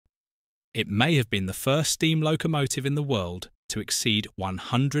It may have been the first steam locomotive in the world to exceed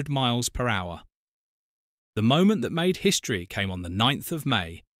 100 miles per hour. The moment that made history came on the 9th of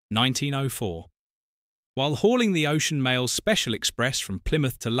May, 1904. While hauling the Ocean Mail Special Express from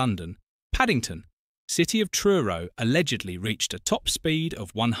Plymouth to London, Paddington, City of Truro allegedly reached a top speed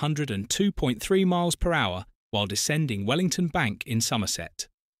of 102.3 miles per hour while descending Wellington Bank in Somerset.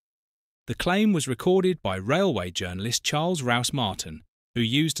 The claim was recorded by railway journalist Charles Rous-Marten, who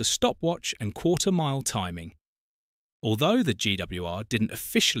used a stopwatch and quarter-mile timing. Although the GWR didn't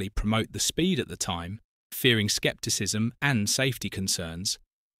officially promote the speed at the time, fearing scepticism and safety concerns,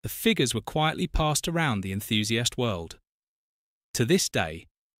 the figures were quietly passed around the enthusiast world. To this day,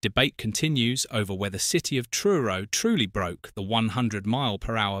 debate continues over whether City of Truro truly broke the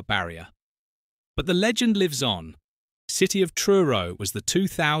 100-mile-per-hour barrier. But the legend lives on. City of Truro was the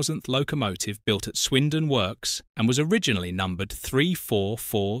 2000th locomotive built at Swindon Works and was originally numbered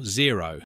 3440.